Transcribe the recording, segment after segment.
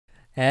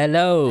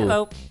Hello.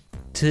 Hello.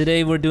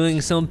 Today we're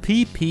doing some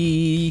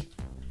PP.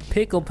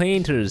 Pickle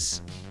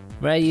painters.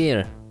 Right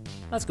here.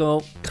 Let's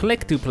go.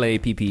 Click to play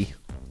PP.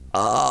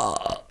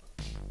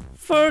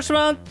 First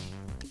round.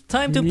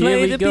 Time to Here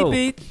play we the go.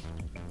 PP.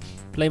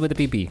 Play with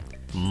the PP.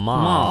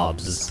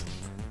 Mobs.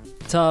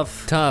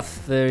 Tough. Tough.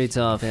 Very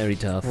tough. Very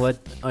tough. What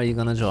are you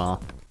gonna draw?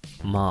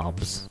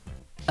 Mobs.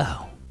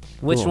 Oh.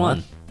 Which Go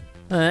one?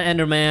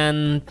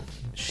 Enderman.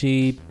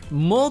 Sheep.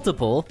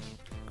 Multiple?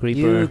 Creeper.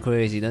 You're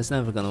crazy. That's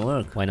never gonna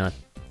work. Why not?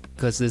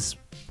 Because this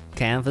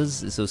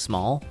canvas is so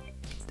small.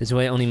 This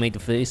way I only make the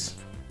face.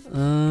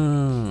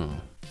 Oh.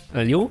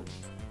 You?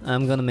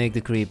 I'm gonna make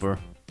the creeper.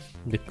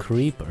 The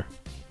creeper.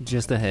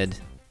 Just ahead.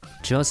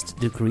 Just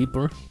the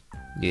creeper.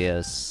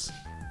 Yes.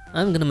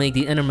 I'm gonna make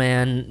the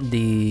Enderman,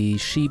 the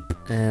sheep,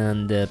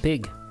 and the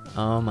pig.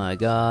 Oh my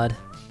god.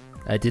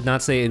 I did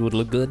not say it would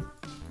look good.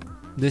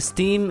 This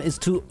theme is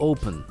too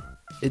open.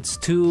 It's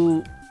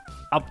too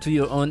up to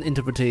your own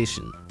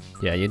interpretation.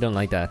 Yeah, you don't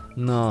like that.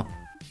 No.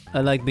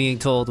 I like being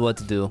told what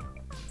to do.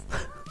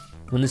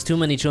 When there's too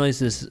many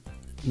choices, it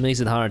makes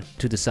it hard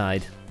to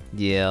decide.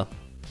 Yeah.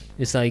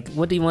 It's like,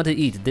 what do you want to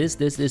eat? This.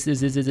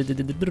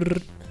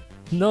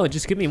 No,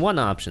 just give me one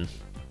option.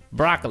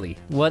 Broccoli.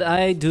 What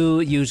I do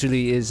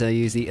usually is I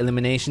use the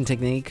elimination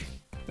technique.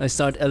 I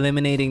start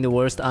eliminating the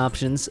worst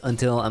options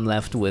until I'm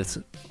left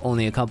with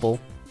only a couple.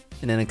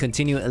 And then I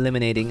continue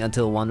eliminating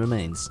until one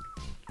remains.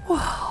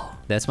 Wow.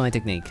 That's my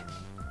technique.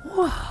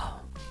 Wow.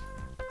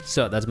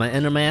 So, that's my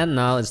Enderman.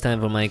 Now it's time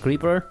for my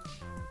creeper.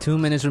 2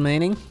 minutes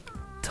remaining.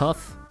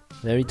 Tough.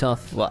 Very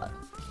tough. What?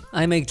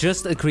 I make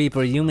just a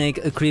creeper, you make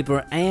a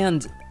creeper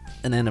and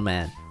an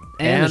Enderman.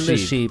 And a the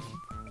sheep.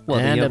 Well,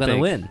 then and you're a gonna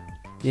pig. win.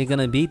 You're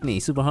gonna beat me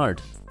super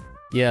hard.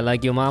 Yeah,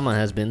 like your mama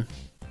has been.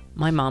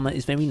 My mama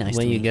is very nice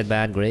When to you me. get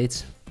bad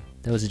grades.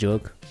 That was a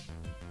joke.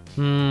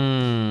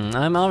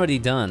 I'm already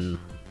done.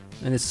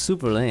 And it's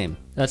super lame.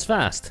 That's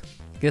fast.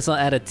 Guess I'll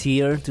add a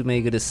tier to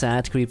make it a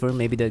sad creeper.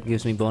 Maybe that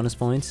gives me bonus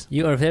points.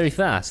 You are very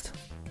fast.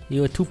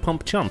 You're a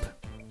two-pump chump.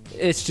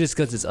 It's just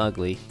because it's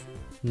ugly.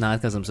 Not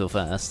because I'm so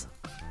fast.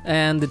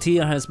 And the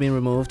tier has been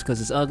removed because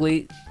it's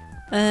ugly.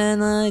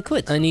 And I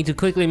quit. I need to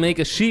quickly make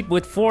a sheep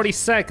with 40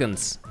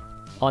 seconds.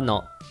 Oh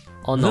no.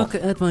 Oh no. Look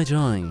at my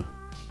drawing.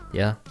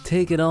 Yeah,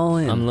 Take it all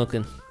in. I'm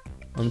looking.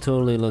 I'm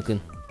totally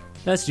looking.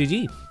 That's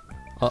GG.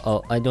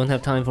 Uh-oh, I don't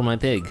have time for my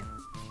pig.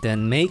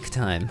 Then make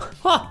time.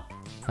 Ha!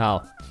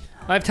 How?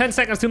 I have 10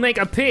 seconds to make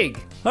a pig!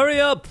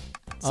 Hurry up!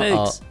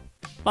 Uh-oh. 6,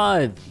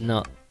 5,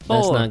 No,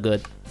 that's 4. not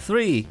good.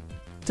 3,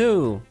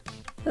 2.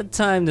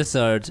 Time to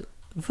start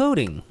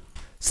voting.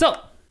 So,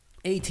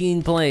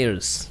 18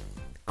 players.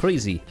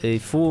 Crazy. A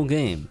full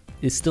game.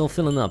 It's still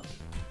filling up.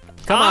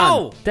 Come Ow!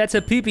 on! That's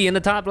a PP in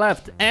the top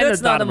left and That's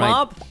the not a bottom right.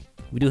 mob.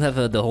 We do have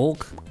the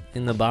Hulk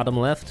in the bottom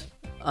left.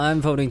 I'm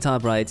voting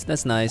top right.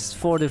 That's nice.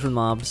 4 different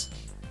mobs.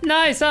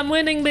 Nice, I'm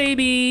winning,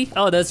 baby!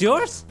 Oh, that's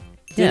yours?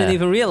 Yeah. Didn't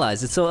even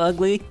realize. It's so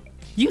ugly.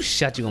 You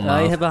shut your mouth.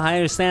 I have a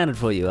higher standard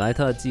for you. I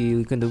thought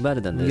you can do better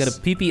than We this. got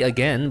a PP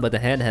again, but the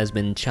head has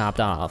been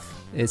chopped off.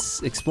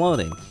 It's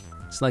exploding.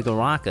 It's like a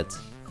rocket.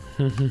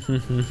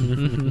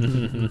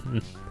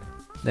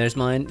 There's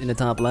mine in the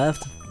top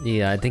left.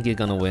 Yeah, I think you're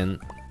gonna win.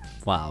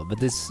 Wow, but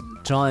this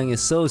drawing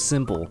is so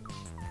simple.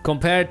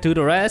 Compared to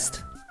the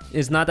rest,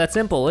 it's not that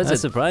simple, is That's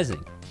it?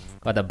 surprising.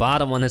 But the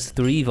bottom one has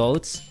 3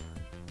 votes.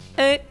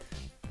 Hey,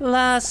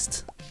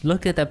 last.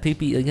 Look at that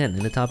PP again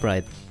in the top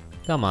right.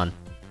 Come on.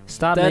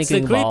 Stop That's the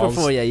making creeper balls.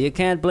 for you. You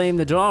can't blame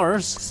the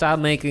drawers. Stop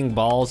making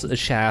balls, a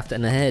shaft,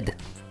 and a head.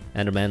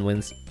 Enderman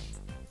wins.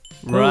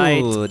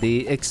 Right. Ooh,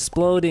 the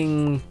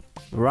exploding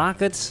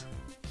rocket,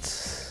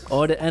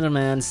 or the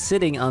Enderman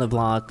sitting on a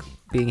block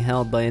being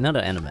held by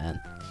another Enderman.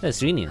 That's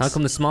genius. How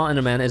come the small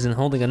Enderman isn't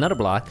holding another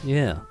block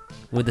Yeah.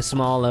 with the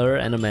smaller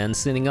Enderman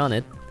sitting on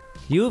it?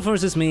 You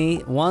versus me.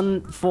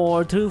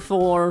 1-4,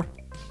 2-4,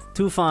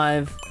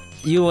 2-5.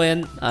 You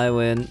win. I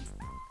win.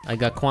 I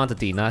got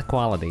quantity, not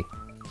quality.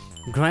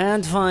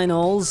 Grand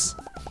finals.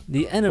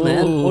 The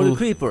Enderman or the Ooh.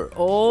 creeper.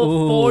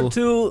 Oh, Ooh.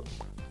 4-2,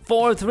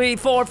 4-3,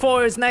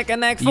 4-4 is neck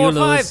and neck. 4-5. You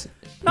lose.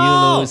 No!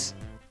 You lose.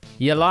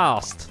 You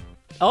lost.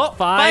 Oh,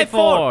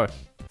 5-4.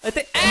 I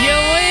think You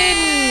win!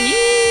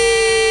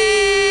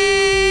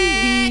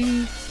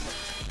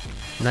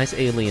 Nice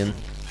alien.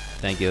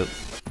 Thank you.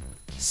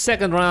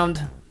 Second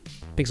round,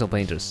 pixel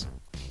painters.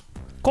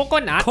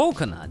 Coconut.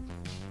 Coconut.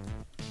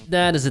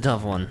 That is a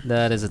tough one.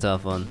 That is a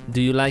tough one.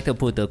 Do you like to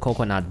put the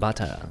coconut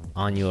butter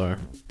on your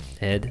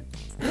head?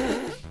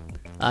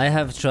 I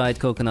have tried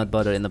coconut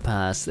butter in the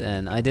past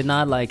and I did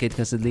not like it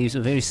because it leaves a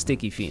very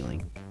sticky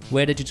feeling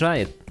Where did you try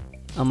it?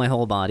 on my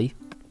whole body.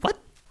 What?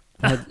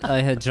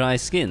 I had dry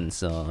skin,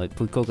 so I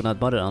put coconut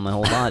butter on my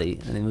whole body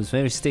and it was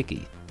very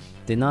sticky.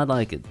 Did not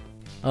like it.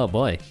 Oh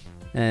boy.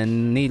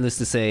 And needless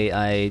to say,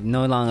 I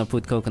no longer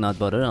put coconut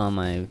butter on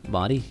my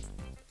body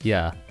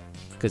Yeah.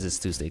 because it's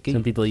too sticky.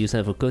 Some people use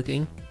that for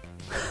cooking.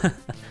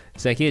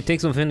 It's like, here, take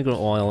some vinegar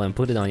oil and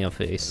put it on your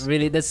face.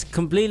 Really, that's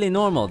completely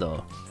normal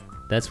though.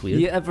 That's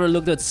weird. You ever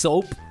looked at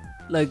soap?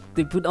 Like,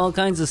 they put all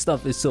kinds of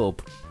stuff in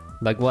soap.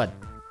 Like what?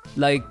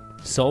 Like,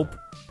 Soap?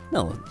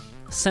 No,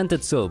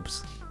 scented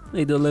soaps.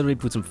 They literally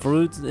put some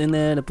fruit in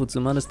there, they put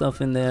some other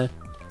stuff in there.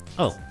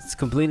 Oh. It's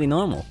completely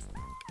normal.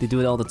 They do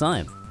it all the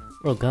time.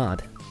 Oh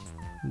god.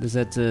 Does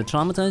that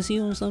traumatize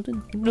you or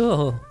something?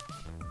 No.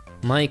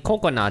 My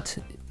coconut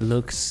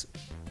looks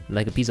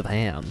like a piece of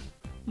ham.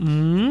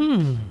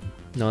 Mmm.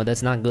 No,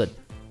 that's not good.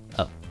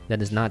 Oh,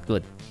 that is not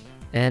good.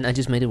 And I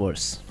just made it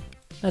worse.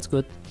 That's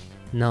good.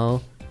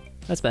 No,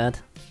 That's bad.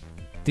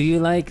 Do you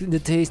like the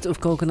taste of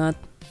coconut?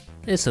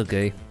 it's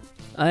okay.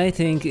 I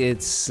think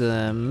it's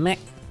meh.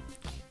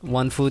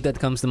 One food that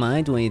comes to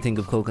mind when you think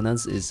of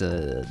coconuts is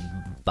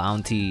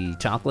Bounty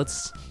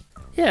chocolates.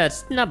 Yeah,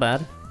 it's not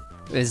bad.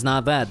 It's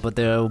not bad, but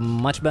there are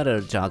much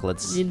better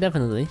chocolates. Yeah,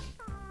 definitely.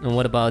 And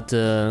what about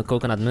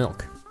coconut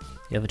milk?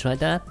 You ever tried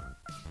that?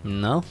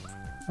 No?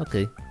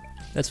 Okay,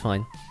 that's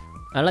fine.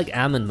 I like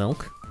almond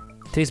milk.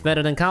 Tastes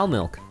better than cow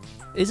milk.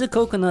 Is a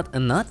coconut a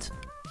nut?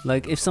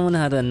 Like, if someone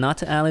had a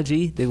nut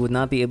allergy, they would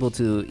not be able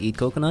to eat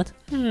coconut?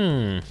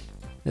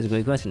 That's a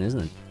great question,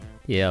 isn't it?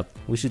 Yeah,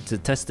 We should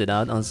test it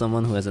out on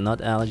someone who has a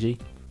nut allergy.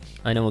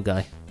 I know a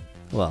guy.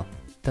 Well,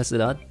 test it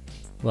out.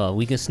 Well,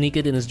 we can sneak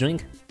it in his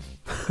drink.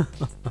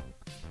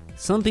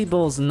 Some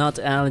people's nut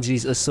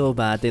allergies are so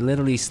bad, they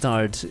literally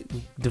start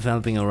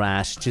developing a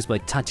rash just by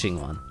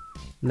touching one.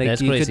 Like,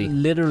 That's you crazy. could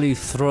literally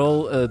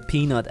throw a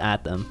peanut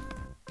at them.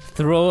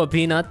 Throw a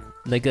peanut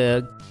like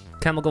a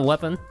chemical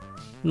weapon.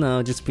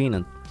 No, just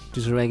peanut.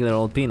 Just a regular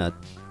old peanut.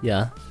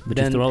 Yeah, but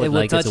Then you throw it it would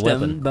like touch it's a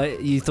them, weapon.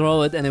 but you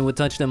throw it and it would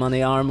touch them on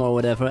the arm or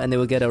whatever, and they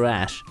would get a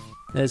rash.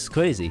 That's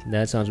crazy.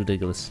 That sounds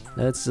ridiculous.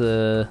 That's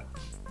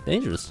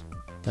dangerous.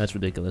 That's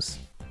ridiculous.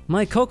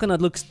 My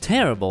coconut looks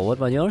terrible. What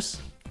about yours?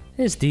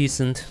 It's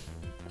decent.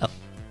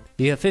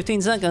 You have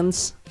 15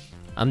 seconds.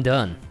 I'm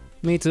done.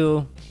 Me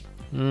too.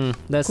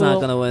 That's Cool. not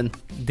gonna win.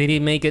 Did he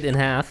make it in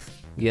half?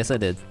 Yes, I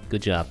did.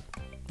 Good job.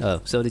 Oh,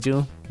 so did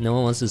you? No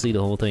one wants to see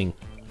the whole thing.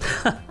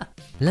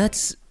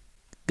 Let's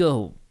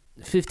go.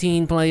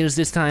 15 players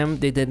this time.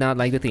 They did not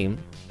like the theme.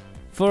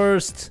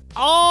 First.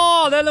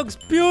 Oh, that looks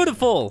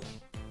beautiful.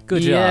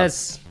 Good job.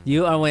 Yes.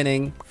 You are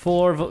winning.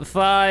 5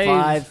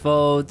 5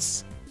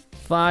 votes.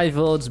 5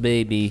 votes,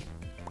 baby.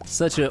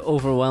 Such an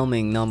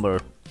overwhelming number.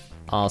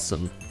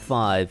 Awesome.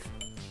 5.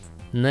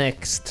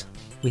 Next.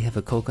 We have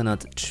a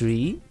coconut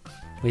tree.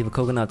 We have a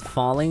coconut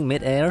falling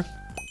mid-air.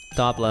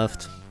 Top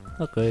left.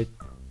 Okay,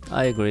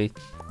 I agree.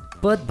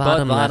 But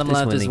bottom, Bottom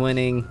left is is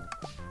winning. winning.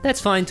 That's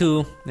fine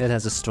too. It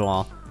has a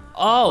straw.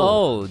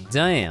 Oh. Oh,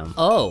 damn.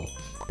 Oh.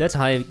 That's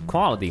high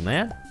quality,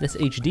 man. That's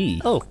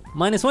HD. Oh,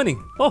 mine is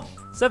winning. Oh,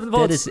 7 That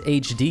votes. is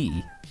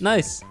HD.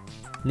 Nice.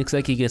 Looks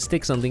like you can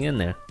stick something in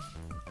there.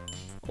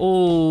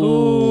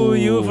 Oh. Ooh,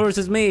 you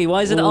versus me.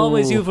 Why is it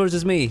always Ooh. you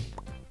versus me?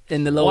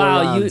 In the lower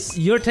Wow, rounds.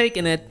 you're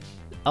taking it.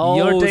 Oh,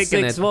 You're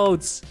taking 6 it.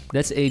 votes.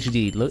 That's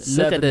HD. Look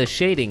Seven. at the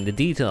shading, the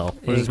detail.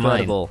 Versus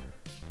Incredible.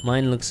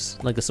 Mine looks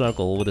like a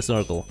circle with a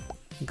circle.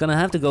 I'm gonna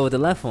have to go with the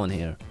left one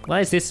here.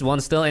 Why is this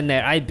one still in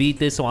there? I beat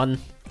this one.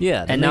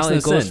 Yeah, that And makes now no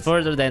it goes sense.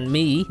 further than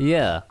me.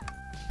 Yeah,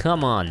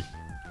 Come on.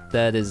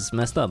 that is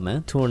messed up,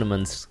 man.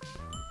 Tournaments.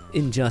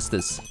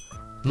 Injustice.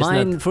 It's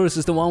Mine not-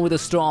 versus the one with the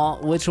straw.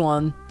 Which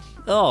one?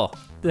 Oh,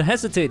 they're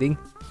hesitating.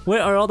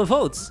 Where are all the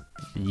votes?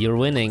 You're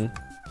winning.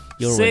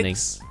 You're winning.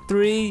 6,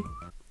 3.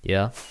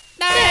 Yeah.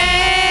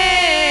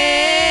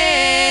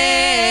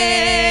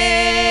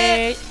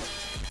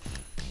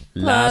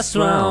 Last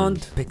round.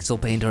 Pixel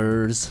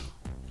painters.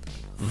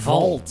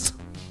 Vault.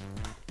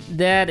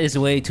 That is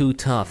way too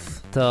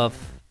tough.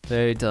 Tough.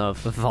 Very tough.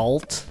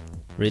 Vault?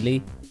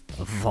 Really?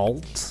 A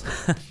vault?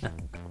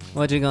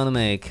 What you gonna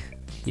make?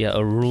 Yeah,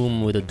 a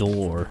room with a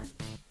door.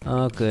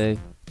 Okay.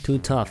 Too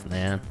tough,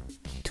 man.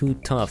 Too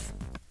tough.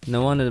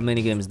 No wonder the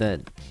minigame's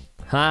dead.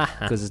 Ha ha.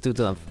 Because it's too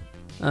tough.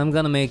 I'm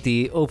gonna make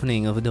the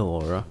opening of a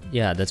door.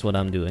 Yeah, that's what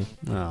I'm doing.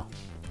 Oh,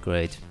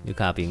 great. You're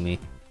copying me.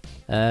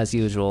 As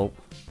usual.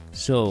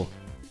 So,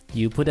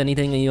 you put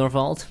anything in your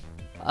vault?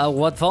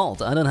 What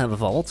vault? I don't have a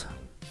vault.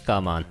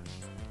 Come on.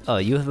 Oh,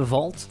 you have a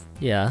vault?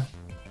 Yeah.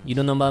 You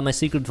don't know about my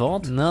secret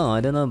vault? No,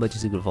 I don't know about your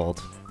secret vault.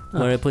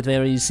 Where I put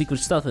very secret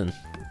stuff in.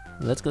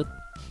 That's good.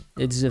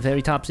 It's a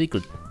very top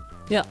secret.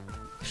 Yeah.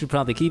 Should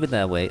probably keep it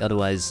that way,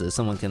 otherwise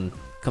someone can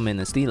come in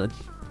and steal it.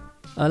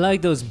 I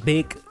like those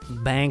big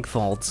bank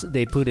vaults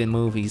they put in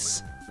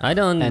movies I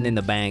don't. and in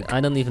the bank.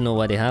 I don't even know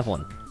why they have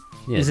one.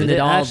 Yeah, Isn't do it they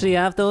all? actually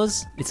have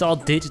those? It's all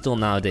digital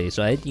nowadays,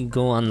 right? You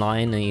go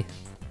online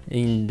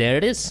and there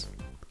it is.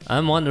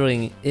 I'm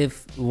wondering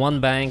if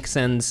one bank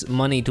sends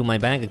money to my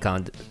bank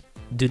account,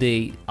 do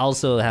they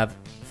also have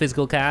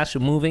physical cash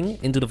moving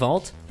into the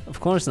vault? Of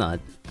course not.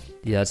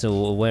 Yeah,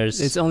 so where's...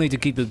 It's only to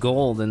keep the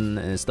gold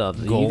and stuff.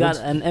 Gold?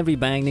 And every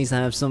bank needs to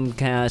have some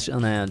cash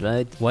on hand,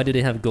 right? Why do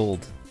they have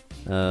gold?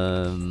 I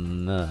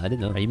don't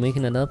know. Are you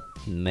making it up?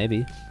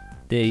 Maybe.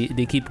 They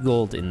keep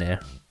gold in there.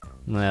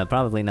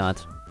 Probably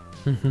not.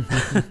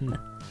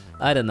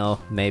 I don't know.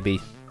 Maybe.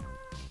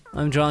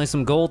 I'm drawing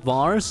some gold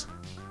bars.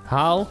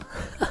 How?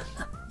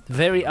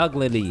 Very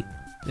uglily.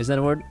 Is that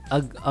a word?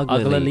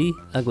 Uglily?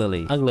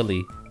 Uglily.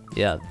 Uglily.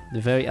 Yeah,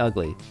 they're very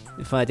ugly.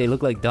 In fact, they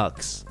look like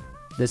ducks.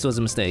 This was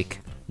a mistake.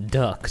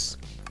 Ducks.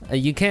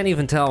 You can't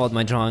even tell what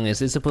my drawing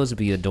is. It's supposed to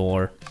be a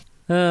door.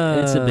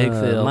 It's a big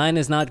fail. Mine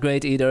is not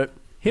great either.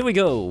 Here we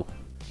go.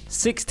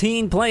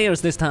 16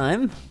 players this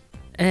time.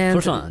 And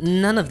First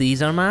one. none of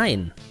these are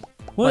mine.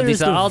 Where But these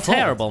is are the all vault?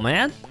 terrible,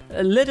 man.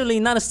 Literally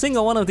not a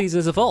single one of these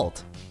is a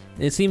vault.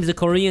 It seems the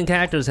Korean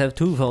characters have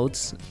 2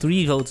 votes.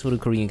 3 votes for the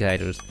Korean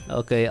characters.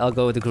 Okay, I'll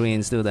go with the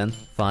Koreans too then.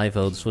 5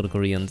 votes for the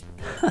Koreans.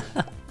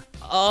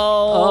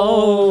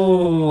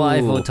 Oh,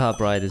 I vote top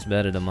right is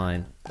better than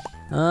mine.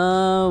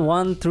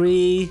 1,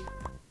 3.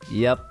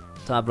 Yep,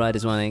 top right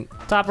is winning.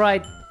 Top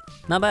right.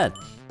 Not bad.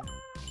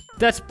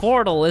 That's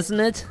Portal, isn't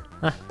it?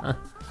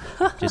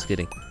 Just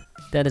kidding.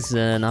 That is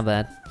not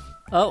bad.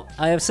 Oh,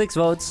 I have 6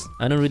 votes.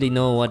 I don't really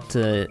know what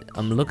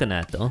I'm looking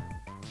at though.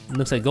 It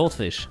looks like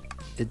goldfish.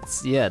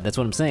 Yeah, that's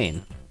what I'm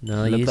saying.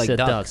 No, Look you like said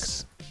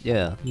ducks.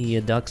 Yeah.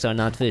 Yeah, ducks are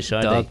not fish,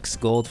 are Ducks,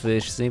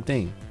 goldfish, same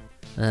thing.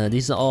 they?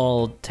 These are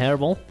all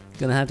terrible.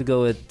 Gonna have to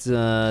go with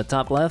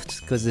top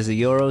left, because there's a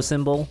euro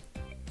symbol.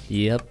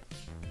 Yep.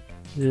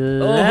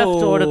 Left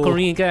or the Oh.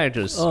 Korean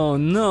characters? Oh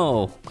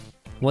no.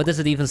 What does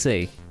it even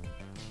say?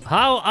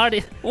 How are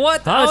they?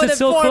 What? How is it there's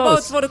so 4 close?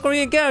 votes for the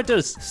Korean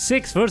characters.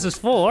 6 versus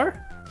 4?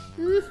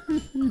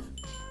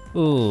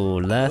 Ooh,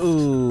 left.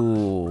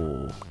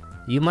 Ooh.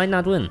 You might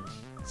not win.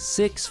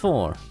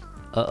 6-4.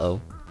 Uh-oh.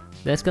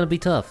 That's gonna be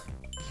tough.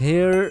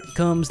 Here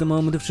comes the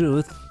moment of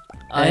truth.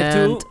 I have 2.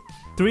 And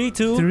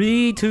 3-2.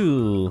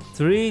 3-2.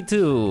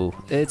 3-2.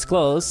 It's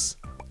close.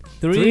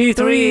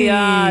 3-3.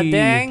 Ah,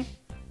 dang.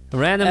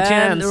 Random And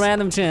chance.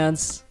 random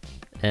chance.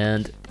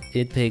 And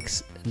it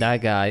picks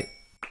that guy.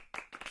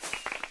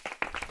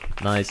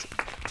 Nice.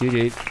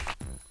 GG.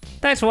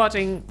 Thanks for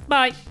watching.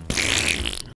 Bye.